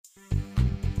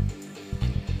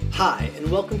Hi, and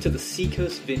welcome to the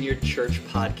Seacoast Vineyard Church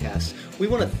podcast. We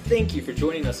want to thank you for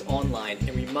joining us online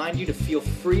and remind you to feel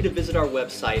free to visit our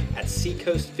website at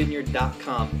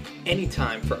seacoastvineyard.com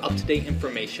anytime for up-to-date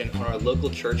information on our local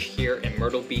church here in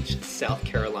Myrtle Beach, South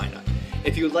Carolina.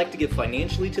 If you would like to give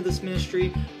financially to this ministry,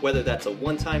 whether that's a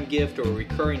one-time gift or a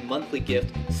recurring monthly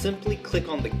gift, simply click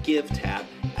on the Give tab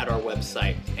at our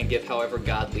website and give however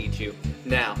God leads you.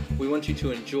 Now, we want you to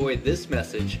enjoy this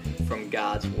message from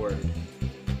God's Word.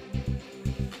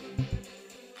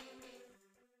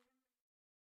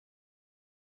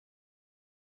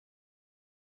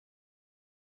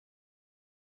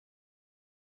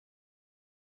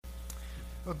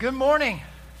 Well, good morning.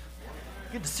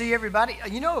 Good to see everybody.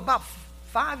 You know, about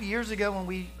 5 years ago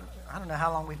when I don't know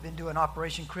how long we've been doing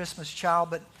Operation Christmas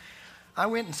Child, but I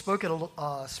went and spoke at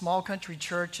a small country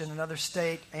church in another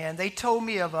state, and they told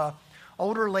me of an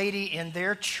older lady in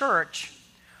their church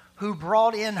who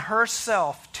brought in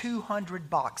herself 200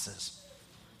 boxes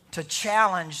to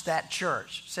challenge that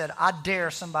church. Said, I dare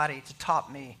somebody to top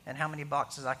me and how many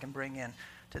boxes I can bring in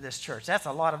to this church. That's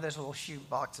a lot of those little shoe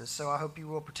boxes, so I hope you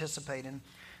will participate in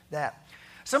that.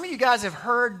 Some of you guys have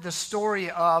heard the story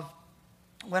of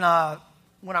when I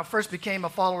first became a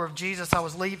follower of Jesus. I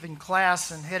was leaving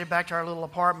class and headed back to our little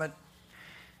apartment,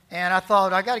 and I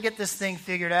thought, I got to get this thing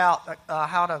figured out,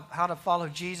 how to follow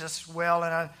Jesus well,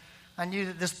 and I knew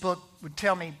that this book would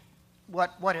tell me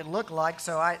what it looked like,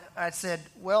 so I said,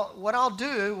 well, what I'll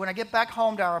do when I get back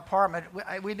home to our apartment,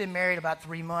 we'd been married about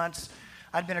 3 months.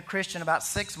 I'd been a Christian about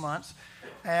 6 months,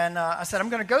 and I said, I'm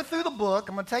going to go through the book.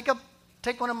 I'm going to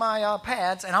take one of my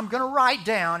pads, and I'm going to write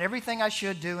down everything I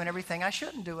should do and everything I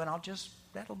shouldn't do, and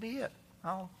that'll be it.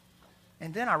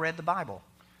 And then I read the Bible,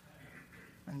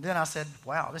 and then I said,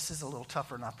 wow, this is a little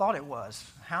tougher than I thought it was.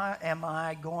 How am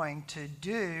I going to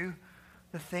do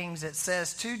the things it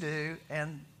says to do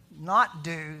and not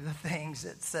do the things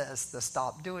it says to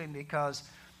stop doing? Because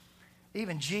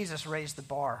even Jesus raised the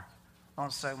bar on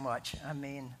so much. I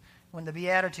mean, when the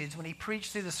Beatitudes, when he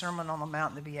preached through the Sermon on the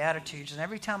Mount and the Beatitudes, and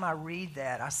every time I read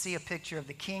that, I see a picture of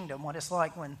the kingdom, what it's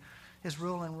like when his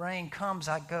rule and reign comes.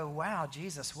 I go, wow,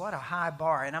 Jesus, what a high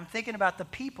bar. And I'm thinking about the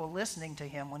people listening to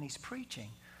him when he's preaching.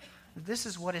 This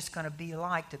is what it's going to be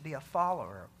like to be a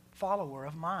follower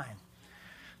of mine.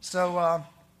 So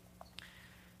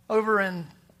over in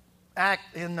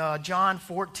John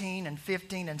 14 and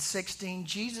 15 and 16,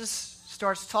 Jesus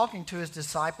starts talking to his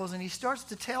disciples, and he starts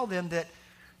to tell them that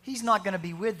he's not going to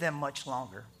be with them much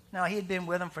longer. Now, he had been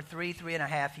with them for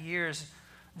 3.5 years.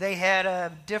 They had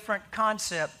a different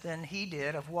concept than he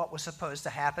did of what was supposed to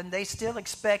happen. They still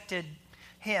expected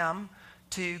him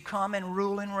to come and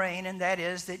rule and reign, and that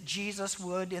is that Jesus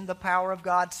would, in the power of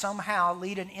God, somehow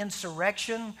lead an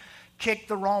insurrection, kick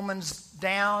the Romans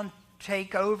down,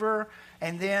 take over,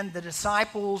 and then the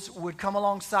disciples would come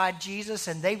alongside Jesus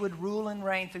and they would rule and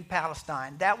reign through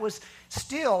Palestine. That was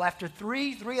still, after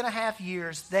 3.5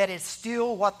 years, that is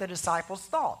still what the disciples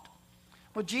thought.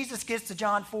 Well, Jesus gets to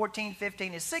John 14,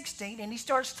 15, and 16, and he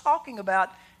starts talking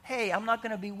about, hey, I'm not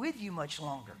going to be with you much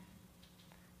longer.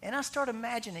 And I start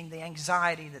imagining the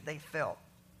anxiety that they felt,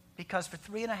 because for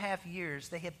 3.5 years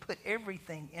they had put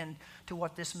everything into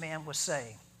what this man was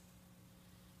saying.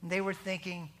 And they were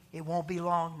thinking, it won't be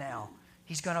long now.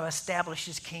 He's going to establish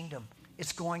his kingdom.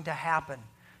 It's going to happen.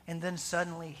 And then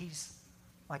suddenly he's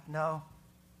like, no,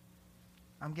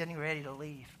 I'm getting ready to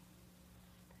leave.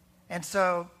 And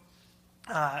so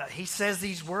he says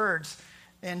these words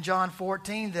in John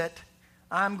 14 that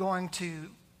I'm going to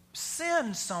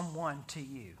send someone to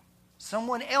you.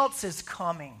 Someone else is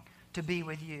coming to be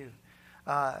with you.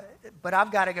 But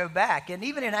I've got to go back. And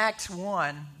even in Acts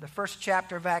 1, the first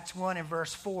chapter of Acts 1 and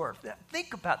verse 4,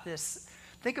 think about this.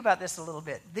 Think about this a little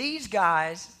bit. These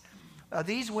guys,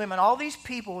 these women, all these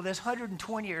people, this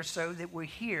 120 or so that were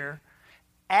here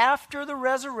after the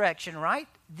resurrection, right?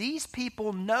 These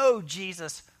people know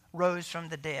Jesus rose from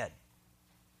the dead.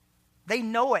 They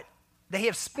know it. They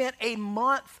have spent a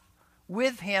month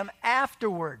with him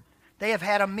afterward. They have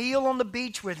had a meal on the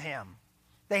beach with him.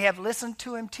 They have listened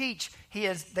to him teach.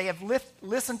 They have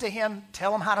listened to him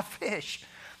tell them how to fish.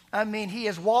 I mean, he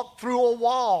has walked through a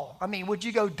wall. I mean, would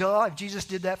you go, duh, if Jesus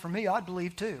did that for me, I'd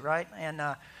believe too, right? And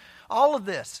all of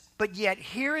this. But yet,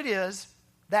 here it is,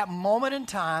 that moment in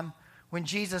time when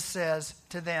Jesus says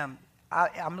to them,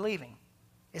 I'm leaving.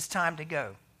 It's time to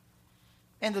go.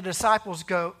 And the disciples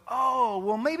go, oh,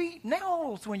 well, maybe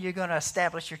now's when you're going to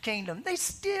establish your kingdom. They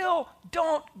still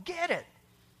don't get it.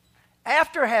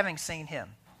 After having seen him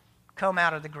come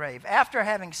out of the grave, after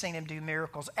having seen him do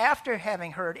miracles, after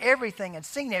having heard everything and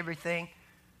seen everything,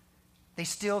 they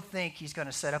still think he's going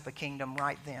to set up a kingdom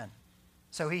right then.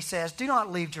 So he says, do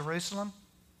not leave Jerusalem,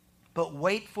 but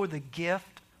wait for the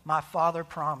gift my Father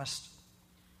promised,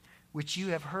 which you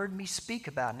have heard me speak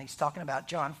about. And he's talking about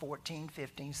John 14,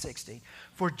 15, 16.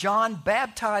 For John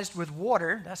baptized with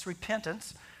water, that's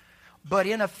repentance, but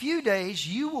in a few days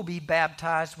you will be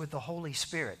baptized with the Holy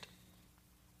Spirit.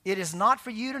 It is not for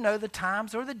you to know the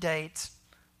times or the dates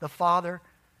the Father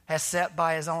has set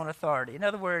by his own authority. In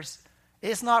other words,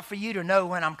 it's not for you to know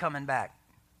when I'm coming back.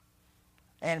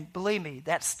 And believe me,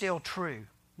 that's still true,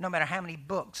 no matter how many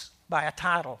books by a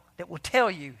title that will tell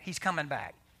you he's coming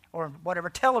back, or whatever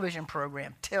television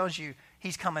program tells you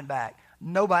he's coming back.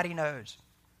 Nobody knows.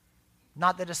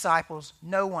 Not the disciples,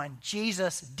 no one.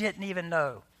 Jesus didn't even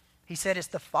know. He said it's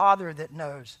the Father that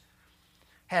knows.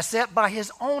 Has set by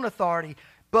his own authority,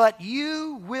 but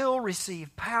you will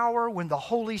receive power when the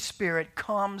Holy Spirit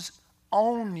comes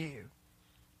on you.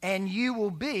 And you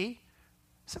will be,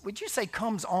 so would you say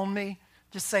comes on me?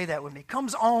 Just say that with me.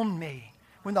 Comes on me.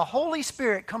 When the Holy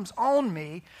Spirit comes on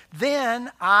me, then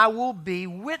I will be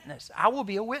witness. I will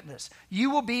be a witness.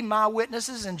 You will be my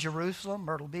witnesses in Jerusalem,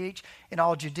 Myrtle Beach, in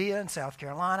all Judea and South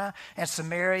Carolina, and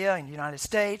Samaria and the United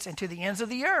States, and to the ends of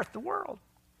the earth, the world.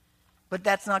 But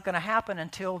that's not going to happen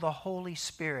until the Holy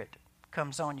Spirit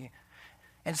comes on you.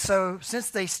 And so, since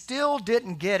they still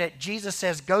didn't get it, Jesus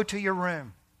says, go to your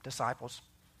room, disciples.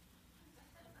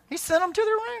 He sent them to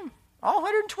their room, all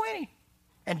 120,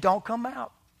 and don't come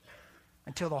out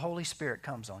until the Holy Spirit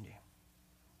comes on you.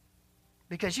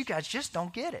 Because you guys just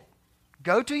don't get it.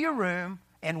 Go to your room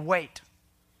and wait.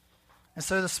 And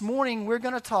so this morning we're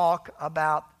going to talk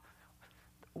about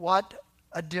what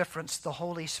a difference the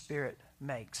Holy Spirit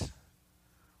makes.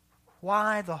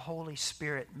 Why the Holy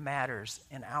Spirit matters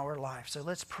in our life. So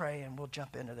let's pray and we'll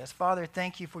jump into this. Father,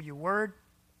 thank you for your word.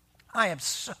 I am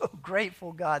so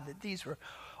grateful, God, that these were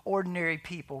ordinary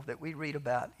people that we read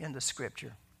about in the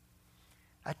Scripture.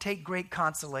 I take great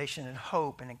consolation and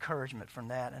hope and encouragement from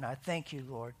that, and I thank you,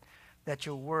 Lord, that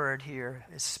your word here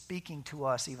is speaking to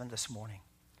us even this morning.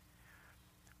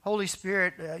 Holy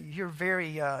Spirit, you're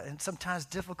very and sometimes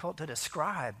difficult to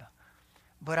describe,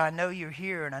 but I know you're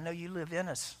here, and I know you live in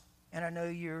us, and I know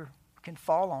you can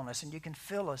fall on us, and you can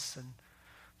fill us, and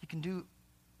you can do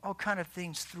all kind of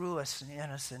things through us and in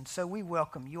us, and so we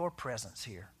welcome your presence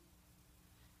here.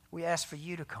 We ask for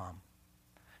you to come,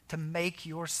 to make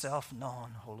yourself known,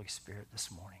 Holy Spirit, this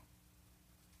morning.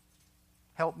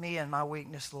 Help me in my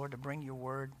weakness, Lord, to bring your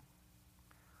word.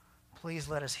 Please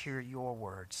let us hear your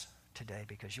words today,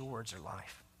 because your words are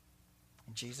life.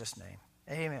 In Jesus' name,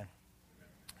 amen.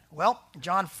 Well,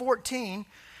 John 14,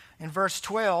 in verse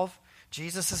 12,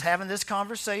 Jesus is having this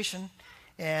conversation,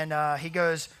 and he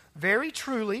goes, very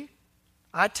truly,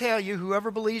 I tell you, whoever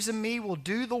believes in me will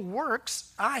do the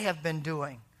works I have been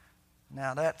doing.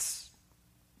 Now that's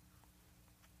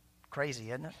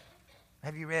crazy, isn't it?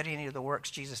 Have you read any of the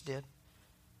works Jesus did?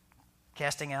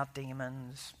 Casting out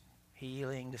demons,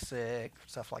 healing the sick,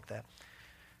 stuff like that.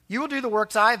 You will do the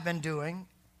works I've been doing,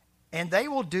 and they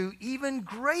will do even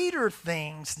greater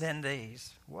things than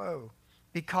these. Whoa.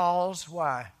 Because,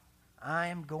 why? I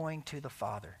am going to the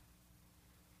Father.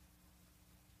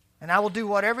 And I will do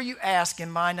whatever you ask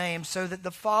in my name, so that the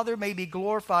Father may be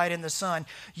glorified in the Son.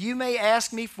 You may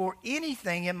ask me for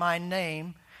anything in my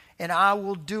name, and I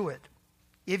will do it.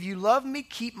 If you love me,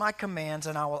 keep my commands,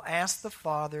 and I will ask the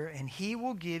Father, and he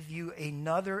will give you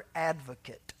another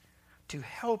advocate to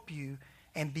help you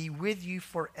and be with you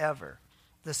forever,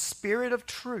 the Spirit of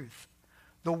truth.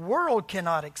 The world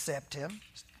cannot accept him.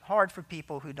 It's hard for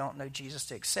people who don't know Jesus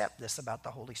to accept this about the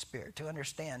Holy Spirit, to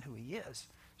understand who he is.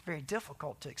 It's very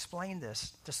difficult to explain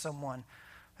this to someone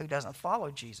who doesn't follow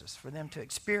Jesus, for them to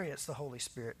experience the Holy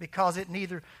Spirit, because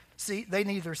they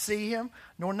neither see him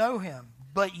nor know him.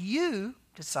 But you,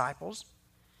 disciples,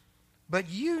 but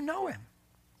you know him,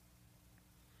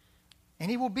 and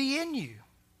he will be in you.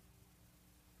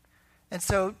 And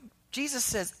so Jesus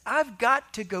says, I've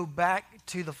got to go back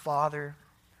to the Father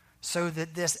so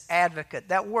that this advocate,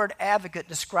 that word advocate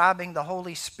describing the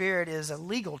Holy Spirit is a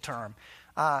legal term.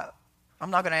 I'm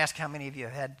not going to ask how many of you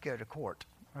have had to go to court,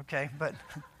 okay? But,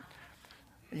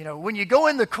 when you go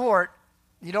in the court,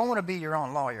 you don't want to be your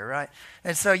own lawyer, right?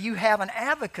 And so you have an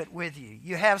advocate with you.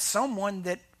 You have someone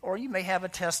that, or you may have a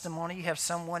testimony, you have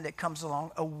someone that comes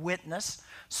along, a witness,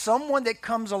 someone that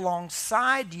comes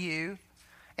alongside you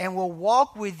and will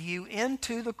walk with you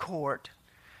into the court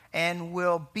and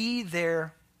will be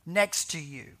there next to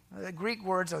you. The Greek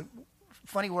word's a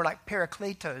funny word like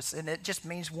parakletos, and it just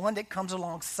means one that comes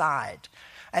alongside.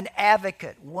 An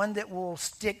advocate, one that will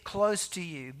stick close to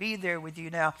you, be there with you.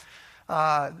 Now,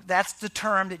 That's the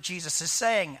term that Jesus is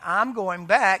saying. I'm going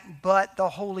back, but the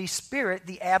Holy Spirit,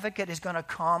 the advocate, is going to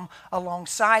come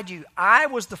alongside you. I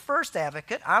was the first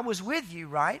advocate. I was with you,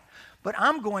 right? But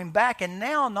I'm going back, and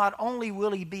now not only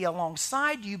will he be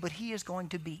alongside you, but he is going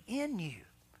to be in you.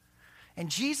 And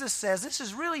Jesus says this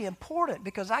is really important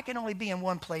because I can only be in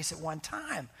one place at one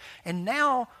time. And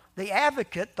now the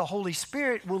advocate, the Holy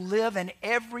Spirit, will live in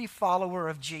every follower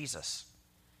of Jesus.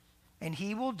 And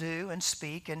he will do and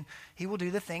speak, and he will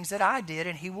do the things that I did,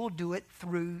 and he will do it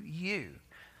through you.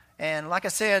 And like I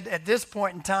said, at this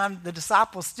point in time, the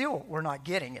disciples still were not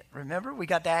getting it. Remember, we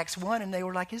got to Acts 1, and they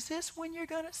were like, is this when you're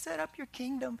going to set up your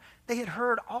kingdom? They had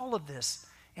heard all of this,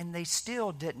 and they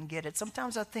still didn't get it.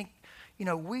 Sometimes I think,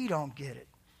 we don't get it.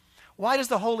 Why does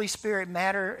the Holy Spirit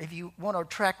matter? If you want to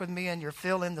track with me in your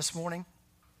fill-in this morning,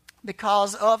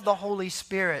 because of the Holy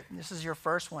Spirit, this is your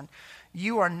first one,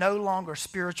 you are no longer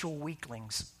spiritual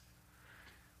weaklings.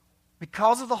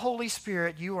 Because of the Holy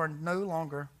Spirit, you are no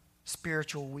longer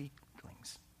spiritual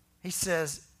weaklings. He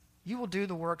says, you will do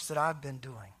the works that I've been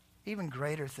doing, even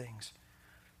greater things.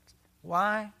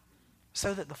 Why?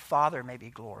 So that the Father may be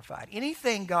glorified.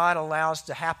 Anything God allows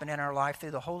to happen in our life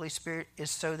through the Holy Spirit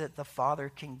is so that the Father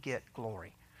can get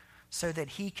glory, so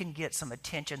that he can get some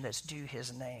attention that's due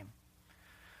his name,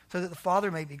 so that the Father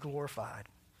may be glorified.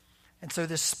 And so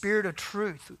this Spirit of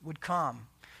truth would come.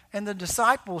 And the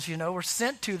disciples, were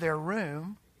sent to their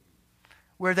room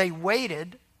where they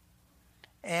waited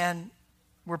and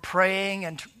were praying,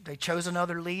 and they chose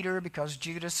another leader because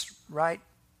Judas, right,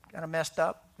 kind of messed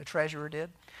up. The treasurer did.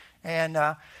 And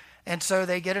so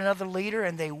they get another leader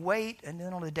and they wait. And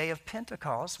then on the day of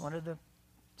Pentecost, one of the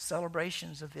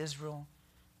celebrations of Israel,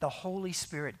 the Holy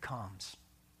Spirit comes.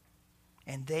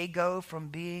 And they go from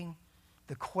being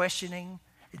the questioning,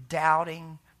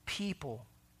 doubting people,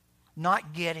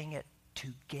 not getting it, to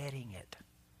getting it.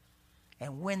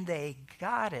 And when they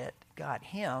got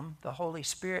him, the Holy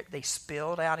Spirit, they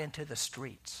spilled out into the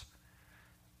streets.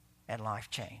 And life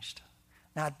changed.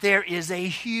 Now, there is a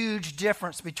huge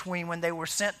difference between when they were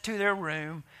sent to their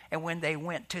room and when they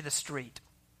went to the street.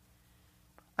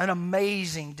 An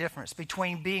amazing difference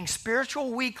between being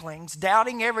spiritual weaklings,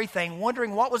 doubting everything,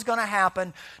 wondering what was going to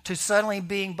happen, to suddenly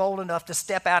being bold enough to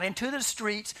step out into the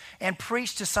streets and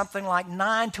preach to something like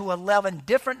 9 to 11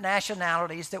 different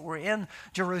nationalities that were in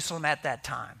Jerusalem at that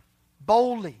time.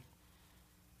 Boldly.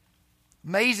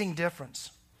 Amazing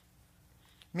difference.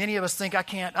 Many of us think, I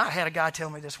can't. I had a guy tell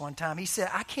me this one time. He said,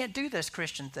 I can't do this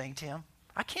Christian thing, Tim.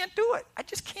 I can't do it. I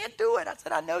just can't do it. I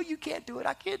said, I know you can't do it.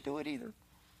 I can't do it either.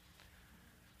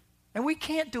 And we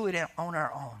can't do it on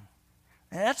our own.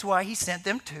 And that's why he sent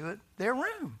them to their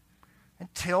room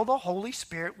until the Holy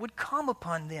Spirit would come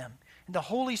upon them. And the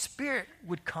Holy Spirit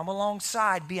would come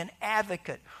alongside, be an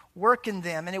advocate, work in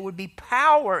them, and it would be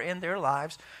power in their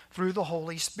lives through the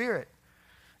Holy Spirit.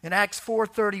 In Acts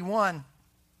 4:31,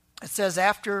 it says,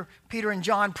 after Peter and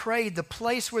John prayed, the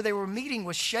place where they were meeting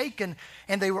was shaken,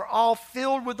 and they were all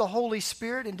filled with the Holy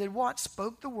Spirit and did what?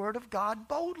 Spoke the word of God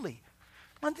boldly.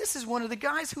 And this is one of the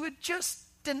guys who had just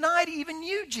denied he even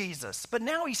knew Jesus, but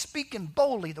now he's speaking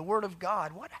boldly the word of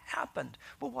God. What happened?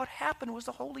 Well, what happened was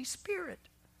the Holy Spirit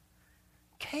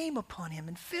came upon him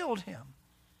and filled him.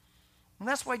 And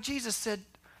that's why Jesus said,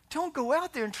 don't go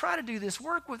out there and try to do this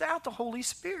work without the Holy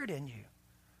Spirit in you.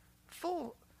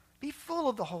 Be full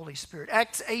of the Holy Spirit.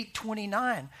 Acts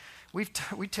 8:29.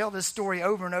 We tell this story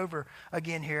over and over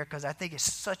again here because I think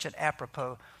it's such an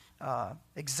apropos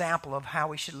example of how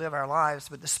we should live our lives.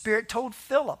 But the Spirit told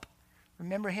Philip.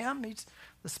 Remember him?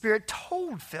 The Spirit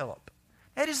told Philip.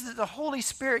 That is that the Holy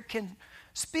Spirit can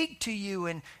speak to you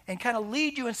and kind of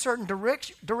lead you in certain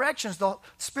directions. The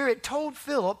Spirit told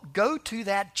Philip, go to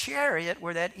that chariot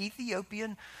where that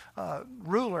Ethiopian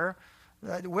ruler,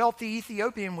 the wealthy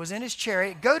Ethiopian, was in his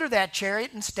chariot. Go to that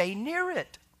chariot and stay near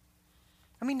it.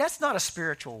 I mean, that's not a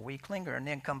spiritual weakling or a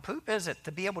nincompoop, is it?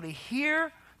 To be able to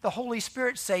hear the Holy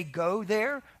Spirit say, go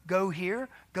there, go here,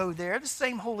 go there. The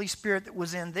same Holy Spirit that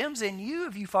was in them's in you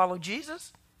if you follow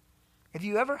Jesus. Have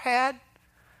you ever had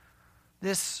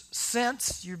this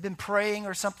sense, you've been praying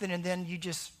or something, and then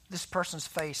this person's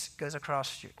face goes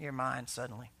across your mind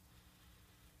suddenly?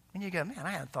 And you go, man,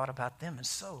 I haven't thought about them in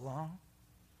so long.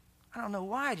 I don't know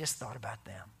why I just thought about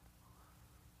them.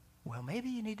 Well, maybe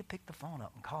you need to pick the phone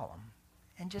up and call them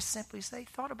and just simply say,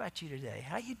 thought about you today.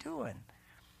 How you doing?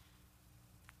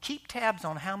 Keep tabs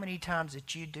on how many times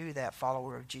that you do that,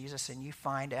 follower of Jesus, and you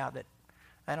find out that,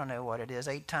 I don't know what it is,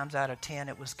 8 times out of 10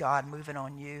 it was God moving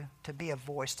on you to be a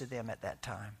voice to them at that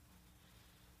time.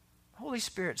 Holy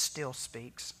Spirit still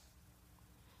speaks.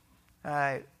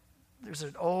 there's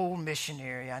an old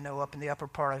missionary I know up in the upper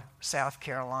part of South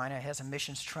Carolina. It has a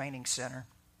missions training center.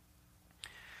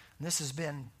 And this has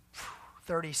been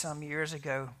 30-some years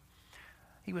ago.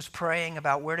 He was praying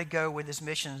about where to go with his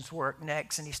missions work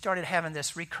next, and he started having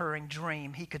this recurring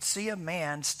dream. He could see a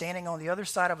man standing on the other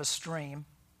side of a stream,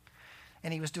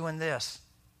 and he was doing this.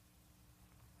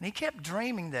 And he kept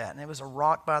dreaming that, and there was a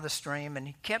rock by the stream, and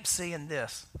he kept seeing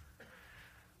this.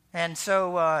 And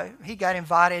so he got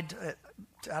invited,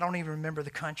 I don't even remember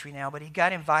the country now, but he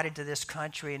got invited to this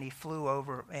country, and he flew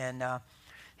over, and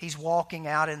he's walking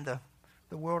out in the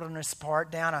wilderness part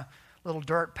down a little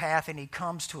dirt path, and he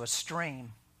comes to a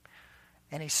stream,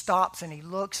 and he stops and he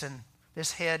looks, and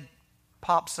this head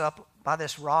pops up by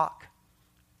this rock,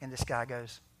 and this guy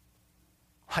goes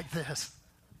like this.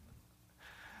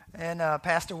 And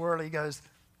Pastor Worley goes,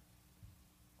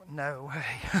 no way.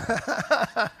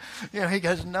 He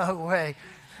goes, no way.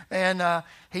 And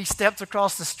he steps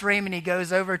across the stream, and he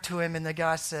goes over to him, and the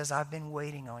guy says, I've been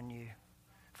waiting on you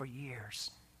for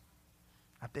years.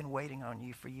 I've been waiting on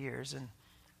you for years. And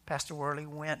Pastor Worley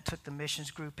went, took the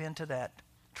missions group into that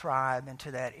tribe,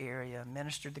 into that area,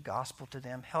 ministered the gospel to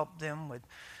them, helped them with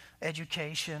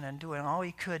education, and doing all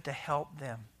he could to help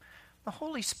them. The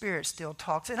Holy Spirit still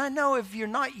talks. And I know if you're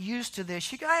not used to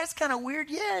this, you guys, it's kind of weird.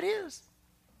 Yeah, it is.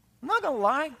 I'm not going to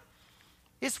lie.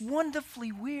 It's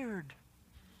wonderfully weird.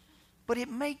 But it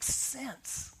makes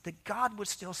sense that God would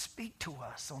still speak to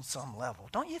us on some level.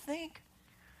 Don't you think?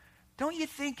 Don't you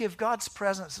think if God's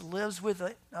presence lives with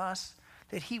us,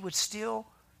 that he would still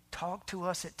talk to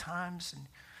us at times and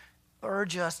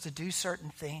urge us to do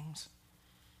certain things?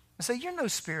 And so you're no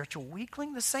spiritual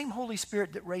weakling. The same Holy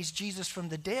Spirit that raised Jesus from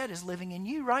the dead is living in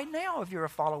you right now if you're a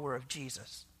follower of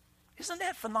Jesus. Isn't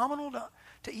that phenomenal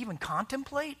to even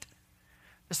contemplate?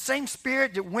 The same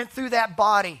Spirit that went through that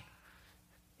body,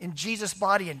 in Jesus'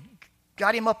 body, and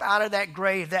got him up out of that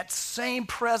grave, that same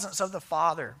presence of the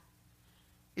Father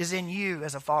is in you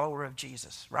as a follower of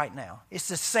Jesus right now. It's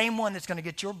the same one that's going to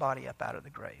get your body up out of the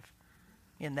grave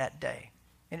in that day.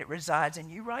 And it resides in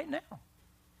you right now.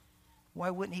 Why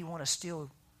wouldn't he want to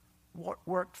still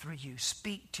work through you,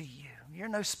 speak to you? You're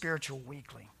no spiritual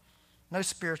weakling. No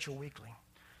spiritual weakling.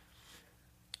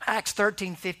 Acts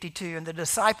 13:52, and the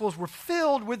disciples were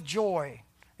filled with joy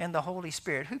and the Holy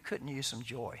Spirit. Who couldn't use some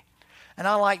joy? And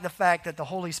I like the fact that the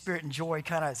Holy Spirit and joy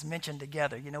kind of is mentioned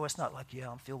together. It's not like, yeah,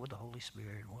 I'm filled with the Holy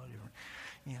Spirit,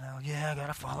 whatever. Yeah, I got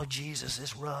to follow Jesus.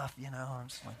 It's rough, I'm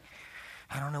just like,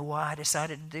 I don't know why I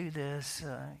decided to do this.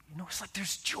 It's like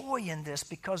there's joy in this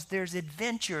because there's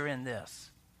adventure in this.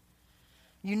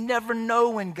 You never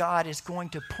know when God is going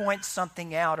to point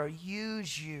something out or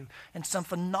use you in some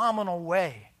phenomenal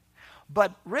way.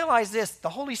 But realize this, the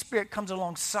Holy Spirit comes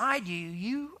alongside you.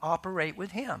 You operate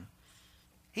with him.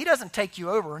 He doesn't take you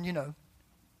over and,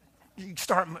 you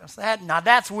start that. Now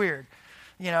that's weird.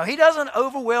 He doesn't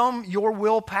overwhelm your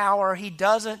willpower. He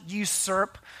doesn't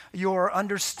usurp your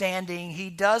understanding. He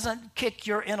doesn't kick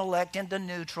your intellect into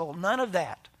neutral. None of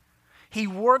that. He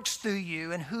works through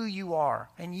you and who you are.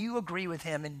 And you agree with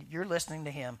him and you're listening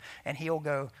to him. And he'll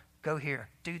go here,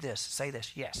 do this, say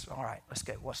this. Yes, all right, let's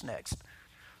go. What's next?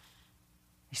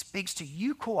 He speaks to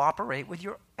you, cooperate with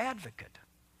your advocate.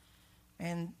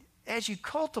 And as you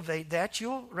cultivate that,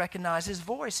 you'll recognize his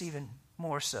voice even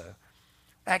more so.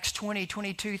 Acts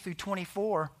 20:22 through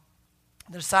 24,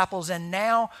 the disciples, and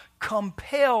now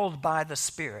compelled by the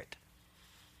Spirit.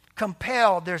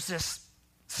 Compelled, there's this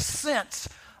sense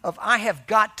of I have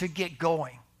got to get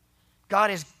going. God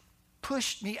has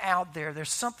pushed me out there. There's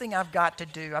something I've got to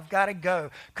do. I've got to go.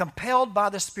 Compelled by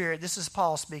the Spirit, this is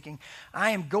Paul speaking,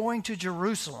 I am going to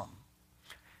Jerusalem.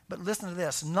 But listen to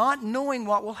this, not knowing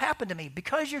what will happen to me.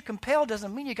 Because you're compelled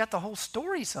doesn't mean you got the whole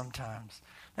story sometimes.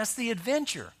 That's the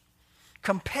adventure.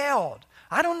 Compelled.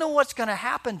 I don't know what's going to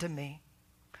happen to me.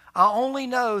 I only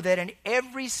know that in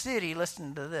every city,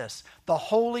 listen to this, the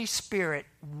Holy Spirit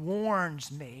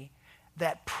warns me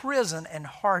that prison and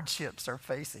hardships are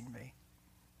facing me.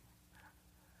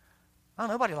 Oh,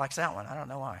 nobody likes that one. I don't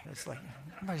know why. It's like,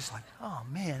 everybody's like, oh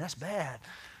man, that's bad.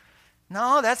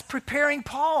 No, that's preparing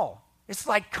Paul. It's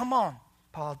like, come on,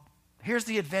 Paul, here's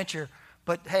the adventure.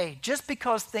 But hey, just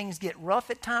because things get rough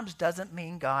at times doesn't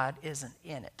mean God isn't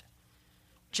in it.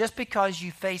 Just because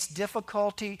you face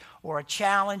difficulty or a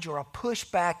challenge or a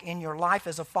pushback in your life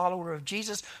as a follower of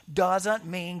Jesus doesn't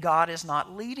mean God is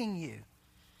not leading you.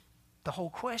 The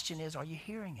whole question is, are you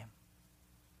hearing him?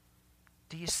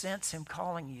 Do you sense him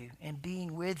calling you and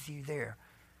being with you there?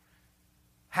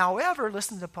 However,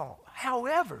 listen to Paul.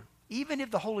 However, even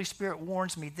if the Holy Spirit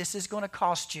warns me this is going to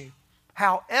cost you,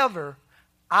 however,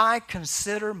 I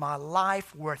consider my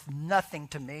life worth nothing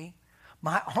to me,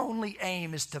 My only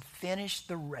aim is to finish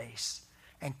the race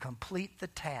and complete the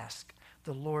task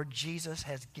the Lord Jesus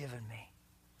has given me.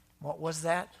 What was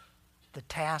that? The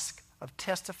task of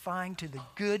testifying to the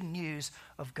good news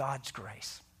of God's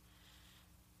grace.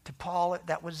 To Paul,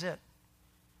 that was it.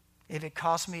 If it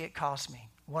cost me, it cost me.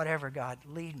 Whatever, God,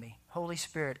 lead me. Holy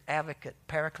Spirit, advocate,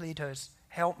 Parakletos,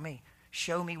 help me.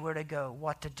 Show me where to go,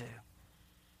 what to do.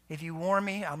 If you warn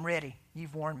me, I'm ready.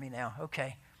 You've warned me now.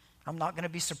 Okay. I'm not going to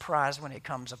be surprised when it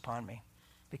comes upon me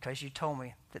because you told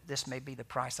me that this may be the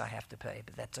price I have to pay,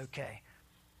 but that's okay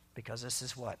because this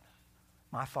is what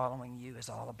my following you is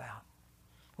all about.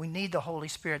 We need the Holy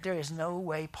Spirit. There is no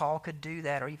way Paul could do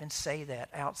that or even say that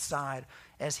outside,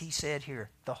 as he said here,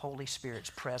 the Holy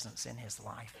Spirit's presence in his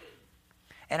life.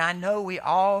 And I know we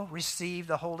all receive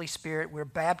the Holy Spirit. We're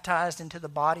baptized into the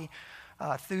body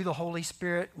through the Holy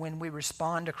Spirit when we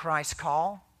respond to Christ's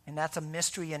call, and that's a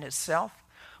mystery in itself.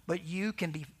 But you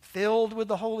can be filled with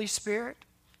the Holy Spirit.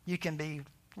 You can be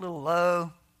a little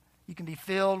low. You can be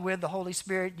filled with the Holy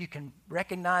Spirit. You can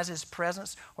recognize His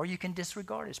presence, or you can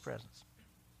disregard His presence.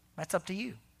 That's up to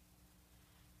you.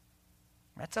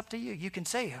 That's up to you. You can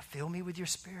say, fill me with your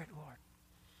Spirit, Lord,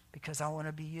 because I want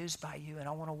to be used by you and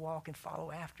I want to walk and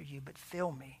follow after you, but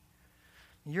fill me.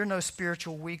 You're no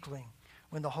spiritual weakling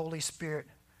when the Holy Spirit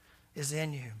is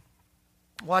in you.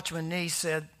 Watchman Nee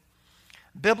said,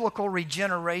 biblical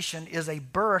regeneration is a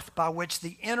birth by which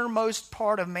the innermost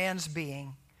part of man's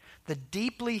being, the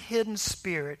deeply hidden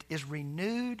spirit, is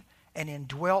renewed and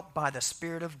indwelt by the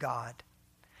Spirit of God.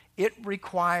 It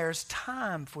requires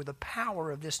time for the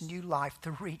power of this new life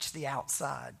to reach the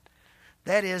outside.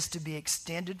 That is, to be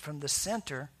extended from the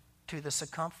center to the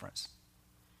circumference.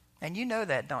 And you know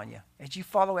that, don't you? As you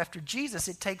follow after Jesus,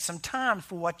 it takes some time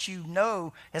for what you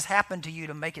know has happened to you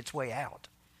to make its way out.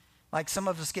 Like some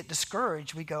of us get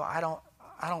discouraged. We go, I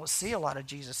don't see a lot of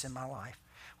Jesus in my life.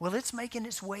 Well, it's making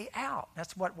its way out.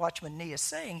 That's what Watchman Nee is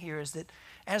saying here, is that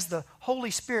as the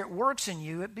Holy Spirit works in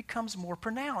you, it becomes more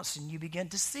pronounced, and you begin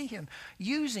to see Him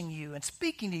using you and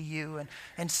speaking to you,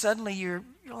 and suddenly you're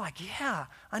like, yeah,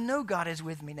 I know God is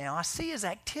with me now. I see His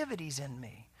activities in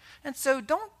me. And so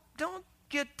don't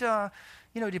get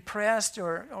depressed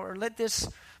or let this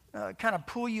kind of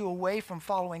pull you away from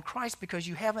following Christ because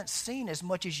you haven't seen as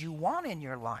much as you want in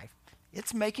your life.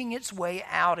 It's making its way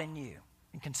out in you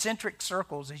in concentric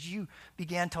circles as you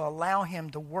begin to allow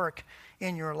Him to work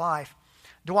in your life.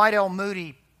 Dwight L.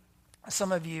 Moody,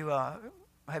 some of you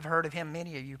have heard of him,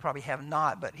 many of you probably have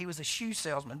not, but he was a shoe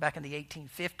salesman back in the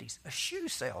 1850s, a shoe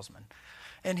salesman.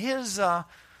 And his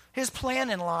plan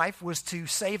in life was to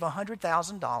save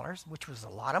 $100,000, which was a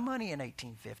lot of money in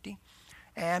 1850,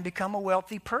 and become a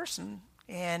wealthy person.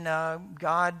 And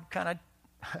God kind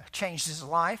of changed his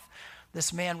life.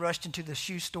 This man rushed into the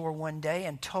shoe store one day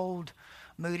and told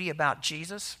Moody about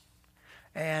Jesus.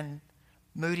 And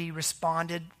Moody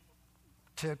responded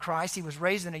to Christ. He was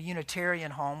raised in a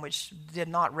Unitarian home, which did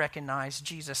not recognize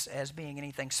Jesus as being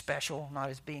anything special, not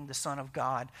as being the Son of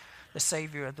God, the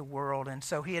Savior of the world. And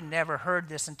so he had never heard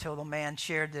this until the man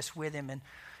shared this with him. And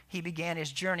he began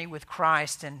his journey with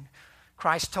Christ. And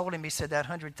Christ told him, he said, that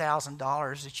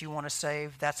 $100,000 that you want to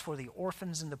save, that's for the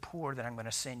orphans and the poor that I'm going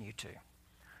to send you to.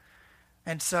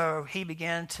 And so he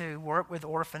began to work with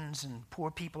orphans and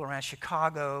poor people around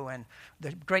Chicago, and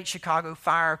the Great Chicago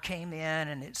Fire came in,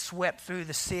 and it swept through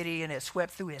the city, and it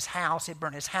swept through his house. It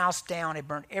burned his house down. It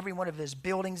burned every one of his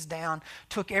buildings down,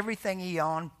 took everything he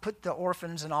owned, put the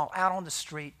orphans and all out on the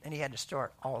street, and he had to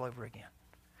start all over again.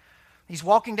 He's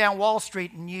walking down Wall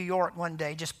Street in New York one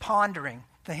day, just pondering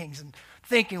things and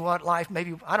thinking what life,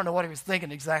 maybe, I don't know what he was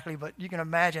thinking exactly, but you can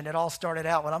imagine it all started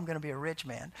out when I'm going to be a rich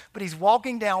man. But he's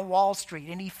walking down Wall Street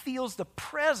and he feels the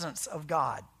presence of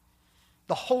God.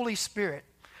 The Holy Spirit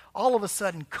all of a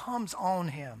sudden comes on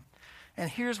him. And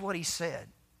here's what he said.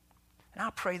 And I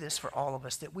pray this for all of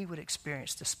us, that we would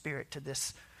experience the Spirit to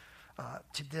this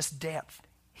depth.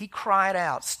 He cried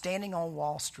out, standing on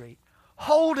Wall Street,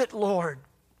 "Hold it, Lord,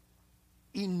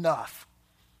 enough.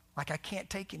 Like I can't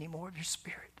take any more of your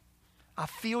Spirit. I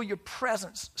feel your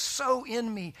presence so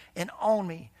in me and on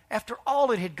me after all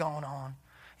that had gone on."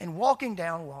 And walking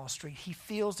down Wall Street, he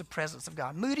feels the presence of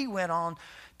God. Moody went on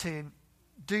to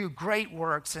do great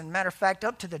works. And matter of fact,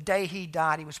 up to the day he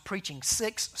died, he was preaching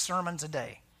 6 sermons a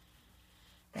day.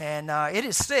 And it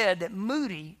is said that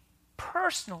Moody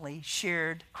personally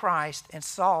shared Christ and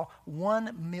saw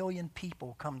 1 million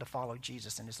people come to follow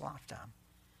Jesus in his lifetime.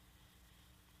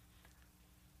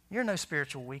 You're no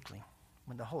spiritual weakling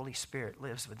when the Holy Spirit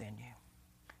lives within you.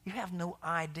 You have no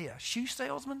idea. Shoe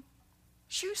salesman?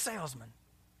 Shoe salesman.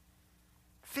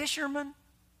 Fisherman?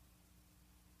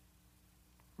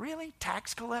 Really?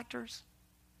 Tax collectors?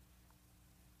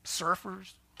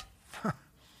 surfers.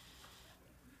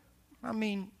 I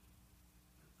mean,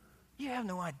 you have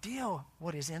no idea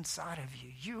what is inside of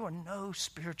you. You are no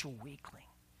spiritual weakling.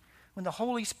 When the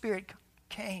Holy Spirit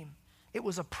came, it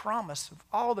was a promise of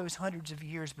all those hundreds of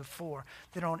years before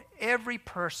that on every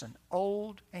person,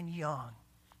 old and young,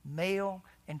 male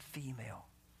and female,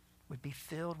 would be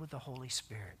filled with the Holy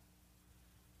Spirit.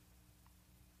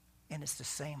 And it's the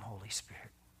same Holy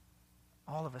Spirit.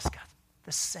 All of us got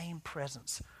the same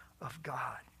presence of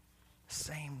God, the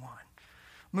same one.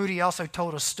 Moody also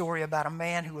told a story about a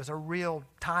man who was a real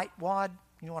tightwad.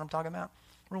 You know what I'm talking about?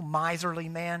 A real miserly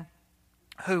man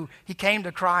who he came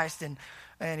to Christ and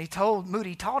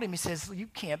Moody taught him, he says, you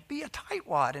can't be a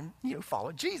tightwad and,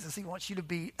 follow Jesus. He wants you to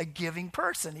be a giving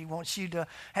person. He wants you to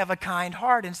have a kind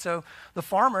heart. And so the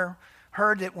farmer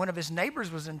heard that one of his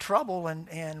neighbors was in trouble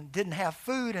and didn't have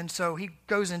food. And so he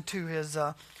goes into his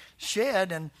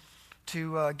shed and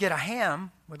to get a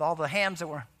ham with all the hams that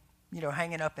were,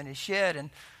 hanging up in his shed. And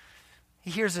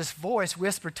he hears this voice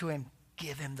whisper to him,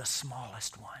 give him the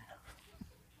smallest one.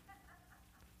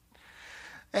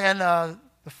 And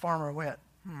the farmer went,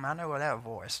 I know that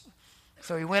voice.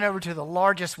 So he went over to the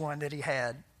largest one that he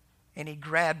had, and he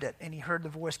grabbed it, and he heard the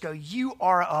voice go, you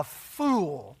are a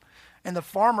fool. And the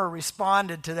farmer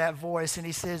responded to that voice, and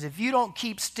he says, if you don't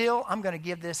keep still, I'm going to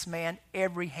give this man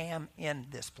every ham in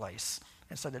this place.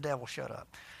 And so the devil shut up.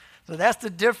 So that's the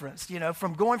difference,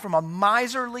 from going from a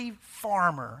miserly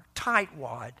farmer,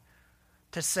 tightwad,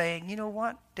 to saying, you know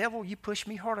what, devil, you push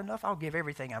me hard enough, I'll give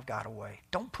everything I've got away.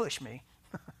 Don't push me.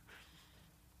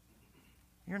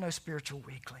 You're no spiritual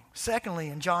weakling. Secondly,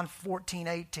 in John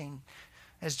 14:18,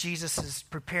 as Jesus is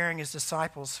preparing his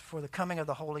disciples for the coming of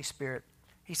the Holy Spirit,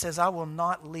 he says, I will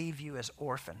not leave you as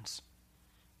orphans.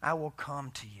 I will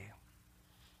come to you.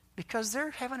 Because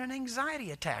they're having an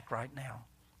anxiety attack right now.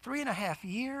 3.5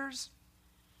 years.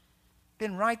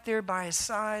 Been right there by his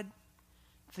side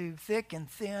through thick and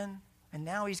thin, and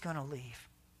now he's going to leave.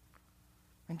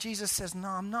 And Jesus says, no,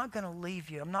 I'm not going to leave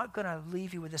you. I'm not going to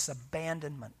leave you with this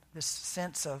abandonment, this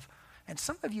sense of, and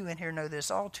some of you in here know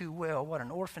this all too well, what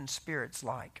an orphan spirit's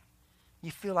like. You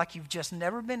feel like you've just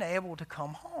never been able to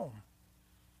come home.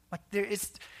 Like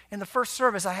in the first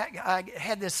service, I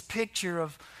had this picture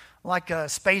of like a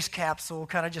space capsule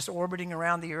kind of just orbiting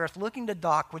around the earth, looking to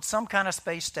dock with some kind of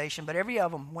space station, but every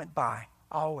of them went by,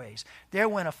 always. There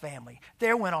went a family.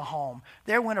 There went a home.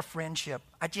 There went a friendship.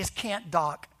 I just can't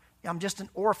dock. I'm just an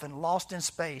orphan lost in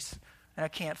space, and I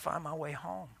can't find my way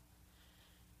home.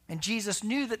 And Jesus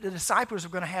knew that the disciples were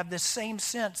going to have this same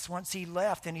sense once he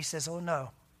left, and he says, oh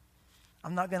no,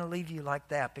 I'm not going to leave you like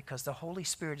that because the Holy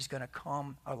Spirit is going to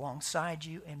come alongside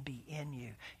you and be in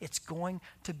you. It's going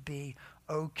to be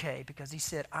okay because he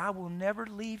said, I will never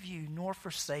leave you nor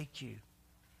forsake you.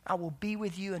 I will be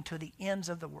with you until the ends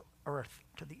of the earth,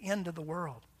 to the end of the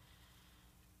world.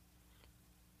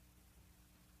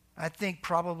 I think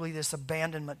probably this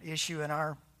abandonment issue in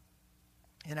our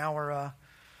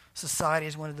society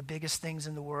is one of the biggest things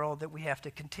in the world that we have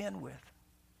to contend with.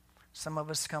 Some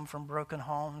of us come from broken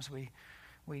homes. We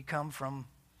come from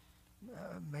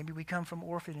maybe we come from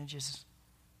orphanages.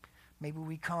 Maybe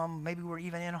we're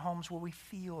even in homes where we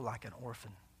feel like an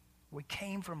orphan. We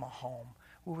came from a home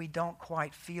where we don't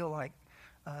quite feel like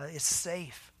it's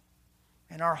safe.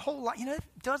 And our whole life, it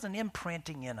does an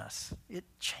imprinting in us. It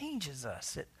changes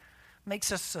us. It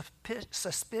makes us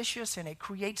suspicious, and it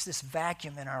creates this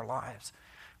vacuum in our lives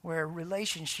where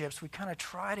relationships, we kind of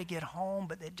try to get home,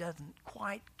 but it doesn't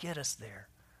quite get us there.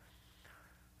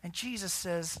 And Jesus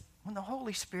says, when the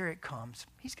Holy Spirit comes,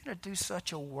 he's going to do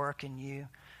such a work in you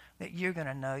that you're going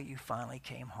to know you finally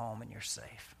came home and you're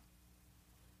safe.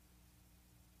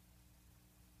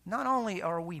 Not only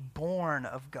are we born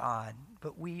of God,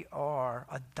 but we are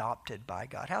adopted by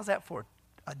God. How's that for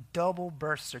a double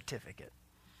birth certificate?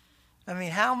 I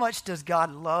mean, how much does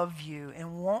God love you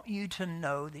and want you to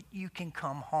know that you can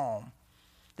come home,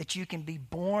 that you can be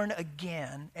born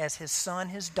again as his son,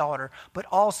 his daughter, but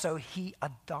also he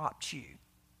adopts you.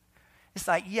 It's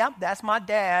like, yep, that's my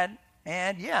dad,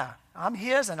 and yeah, I'm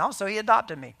his, and also he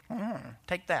adopted me.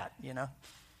 Take that,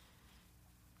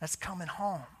 That's coming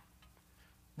home.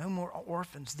 No more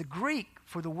orphans. The Greek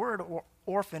for the word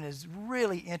orphan is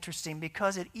really interesting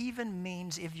because it even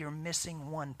means if you're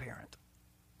missing one parent.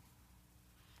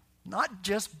 Not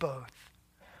just both,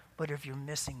 but if you're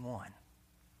missing one.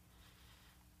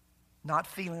 Not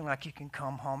feeling like you can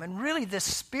come home. And really this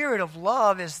spirit of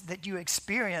love that you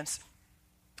experience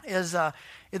is the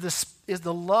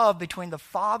love between the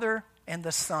Father and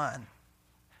the Son.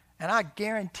 And I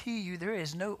guarantee you there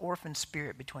is no orphan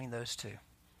spirit between those two.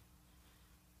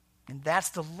 And that's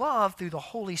the love through the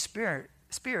Holy Spirit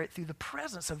Spirit through the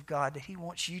presence of God that he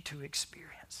wants you to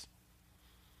experience.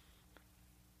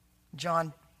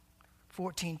 John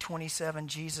 14:27,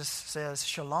 Jesus says,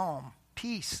 Shalom,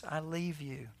 peace I leave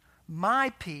you. My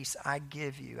peace I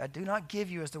give you. I do not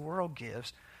give you as the world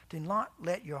gives. Do not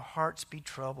let your hearts be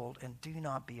troubled and do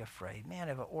not be afraid. Man,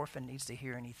 if an orphan needs to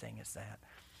hear anything, it's that.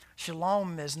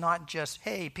 Shalom is not just,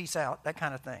 hey, peace out, that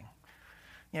kind of thing.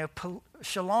 You know,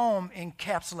 shalom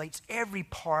encapsulates every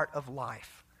part of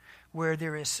life where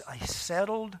there is a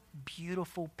settled,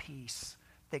 beautiful peace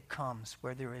that comes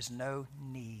where there is no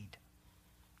need.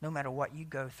 No matter what you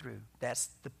go through, that's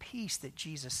the peace that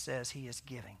Jesus says he is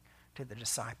giving to the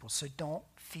disciples. So don't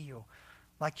feel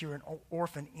like you're an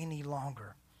orphan any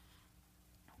longer,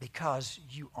 because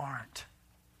you aren't.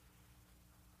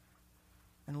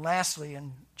 And lastly,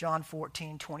 in John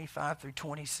 14:25 through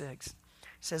 26, it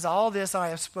says, All this I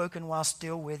have spoken while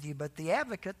still with you, but the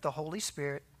advocate, the Holy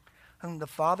Spirit, whom the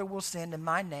Father will send in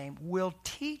my name, will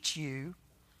teach you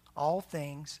all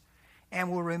things and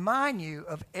will remind you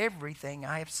of everything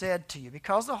I have said to you.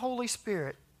 Because the Holy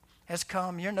Spirit has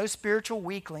come, you're no spiritual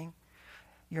weakling,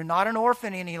 you're not an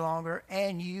orphan any longer,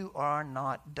 and you are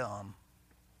not dumb.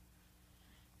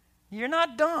 You're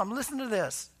not dumb. Listen to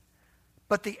this.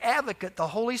 But the advocate, the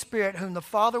Holy Spirit, whom the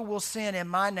Father will send in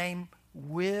my name,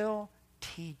 will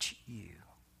teach you.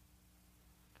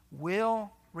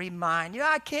 Will remind you.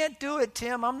 I can't do it,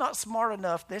 Tim. I'm not smart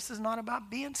enough. This is not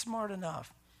about being smart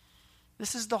enough.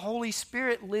 This is the Holy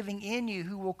Spirit living in you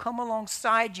who will come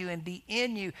alongside you and be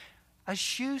in you. A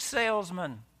shoe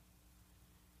salesman.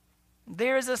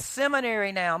 There is a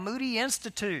seminary now, Moody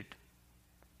Institute,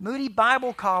 Moody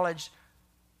Bible College.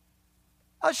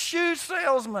 A shoe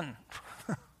salesman.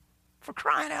 For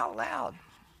crying out loud.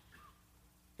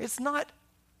 It's not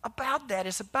about that.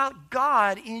 It's about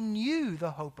God in you,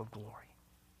 the hope of glory.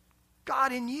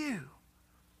 God in you.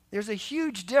 There's a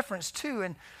huge difference, too,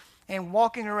 in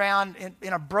walking around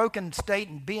in a broken state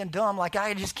and being dumb like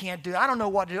I just can't do it. I don't know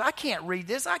what to do. I can't read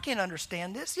this. I can't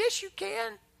understand this. Yes, you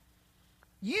can.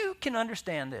 You can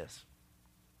understand this.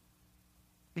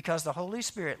 Because the Holy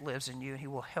Spirit lives in you and he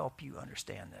will help you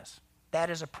understand this. That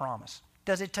is a promise.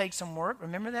 Does it take some work?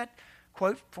 Remember that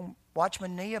quote from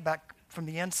Watchman Nee about from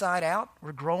the inside out?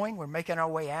 We're growing. We're making our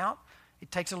way out.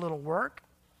 It takes a little work.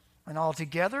 And all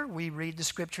together, we read the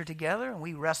Scripture together and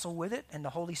we wrestle with it, and the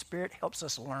Holy Spirit helps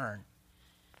us learn.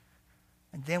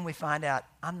 And then we find out,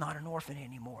 I'm not an orphan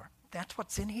anymore. That's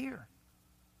what's in here.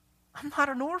 I'm not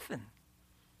an orphan.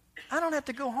 I don't have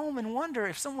to go home and wonder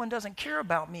if someone doesn't care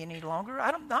about me any longer.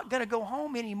 I'm not going to go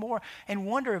home anymore and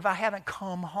wonder if I haven't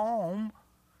come home,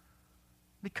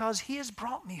 because he has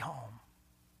brought me home.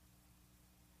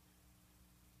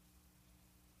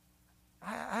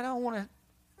 I don't want to.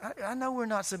 I know we're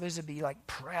not supposed to be like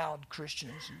proud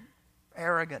Christians and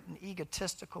arrogant and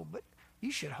egotistical, but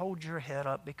you should hold your head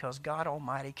up because God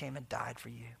Almighty came and died for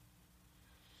you.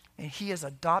 And he has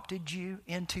adopted you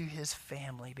into his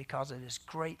family because of his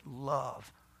great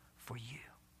love for you.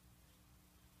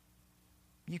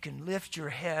 You can lift your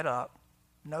head up,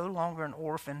 no longer an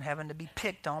orphan having to be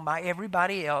picked on by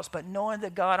everybody else, but knowing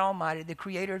that God Almighty, the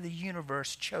creator of the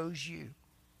universe, chose you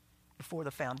before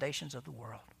the foundations of the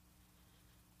world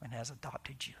and has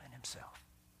adopted you in himself.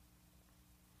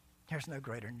 There's no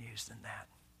greater news than that.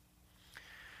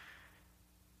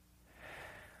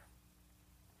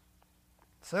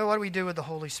 So what do we do with the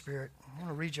Holy Spirit? I'm going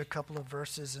to read you a couple of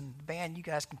verses, and band, you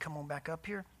guys can come on back up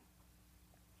here.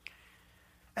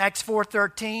 Acts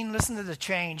 4:13, listen to the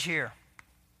change here.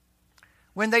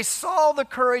 When they saw the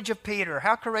courage of Peter,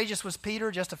 how courageous was Peter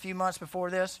just a few months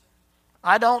before this?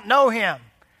 I don't know him.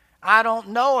 I don't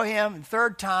know him. And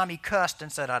third time he cussed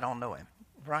and said, I don't know him.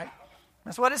 Right?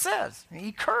 That's what it says.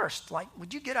 He cursed. Like,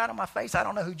 would you get out of my face? I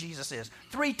don't know who Jesus is.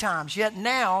 3 times. Yet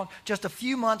now, just a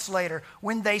few months later,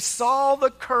 when they saw the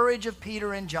courage of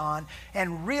Peter and John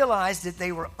and realized that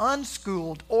they were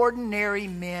unschooled, ordinary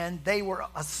men, they were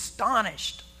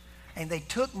astonished. And they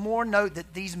took more note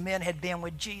that these men had been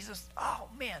with Jesus. Oh,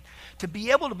 man. To be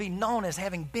able to be known as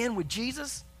having been with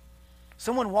Jesus,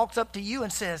 someone walks up to you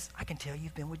and says, I can tell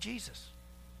you've been with Jesus.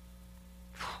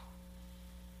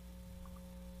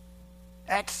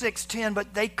 Acts 6:10,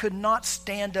 but they could not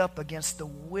stand up against the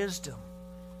wisdom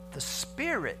the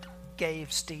Spirit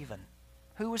gave Stephen.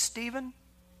 Who was Stephen?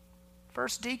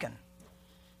 First deacon.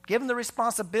 Given the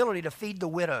responsibility to feed the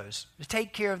widows, to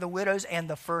take care of the widows, and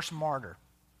the first martyr.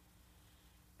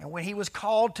 And when he was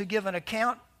called to give an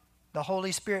account, the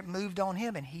Holy Spirit moved on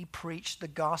him, and he preached the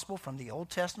gospel from the Old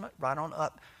Testament right on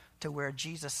up to where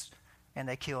Jesus, and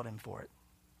they killed him for it.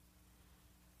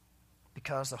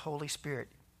 Because the Holy Spirit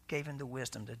gave him the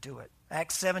wisdom to do it.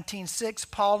 Acts 17:6,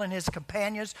 Paul and his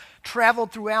companions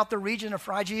traveled throughout the region of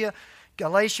Phrygia,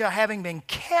 Galatia, having been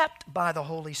kept by the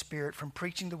Holy Spirit from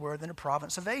preaching the word in the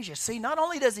province of Asia. See, not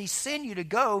only does he send you to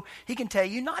go, he can tell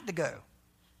you not to go.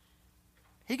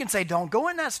 He can say, don't go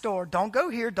in that store, don't go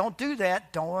here, don't do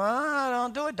that,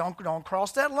 don't do it, don't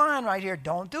cross that line right here,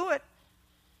 don't do it.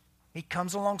 He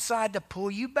comes alongside to pull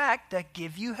you back, to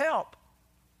give you help.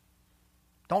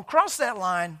 Don't cross that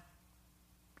line,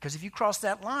 because if you cross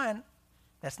that line,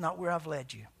 that's not where I've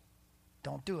led you.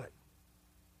 Don't do it.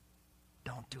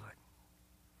 Don't do it.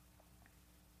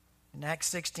 In Acts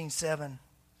 16:7,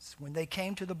 when they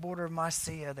came to the border of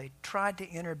Mysia, they tried to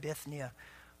enter Bithynia,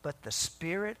 but the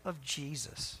Spirit of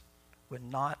Jesus would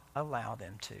not allow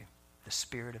them to. The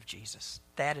Spirit of Jesus.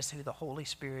 That is who the Holy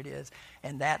Spirit is.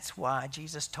 And that's why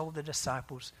Jesus told the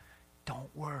disciples,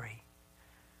 don't worry.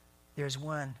 There's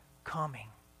one coming,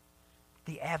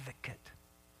 the Advocate,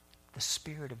 the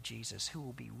Spirit of Jesus, who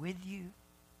will be with you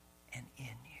and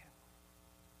in you.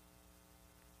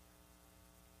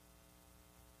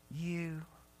 You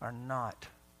are not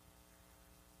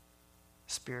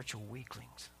spiritual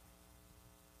weaklings.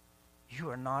 You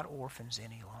are not orphans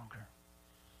any longer.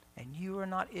 And you are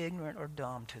not ignorant or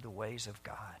dumb to the ways of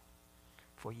God.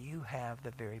 For you have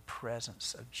the very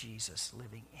presence of Jesus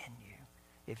living in you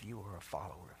if you are a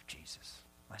follower of Jesus.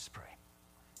 Let's pray.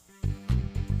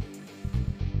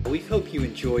 We hope you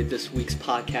enjoyed this week's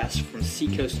podcast from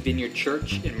Seacoast Vineyard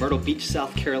Church in Myrtle Beach,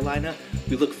 South Carolina.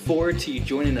 We look forward to you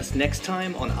joining us next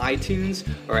time on iTunes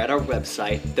or at our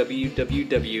website,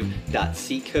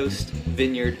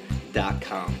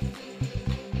 www.seacoastvineyard.com.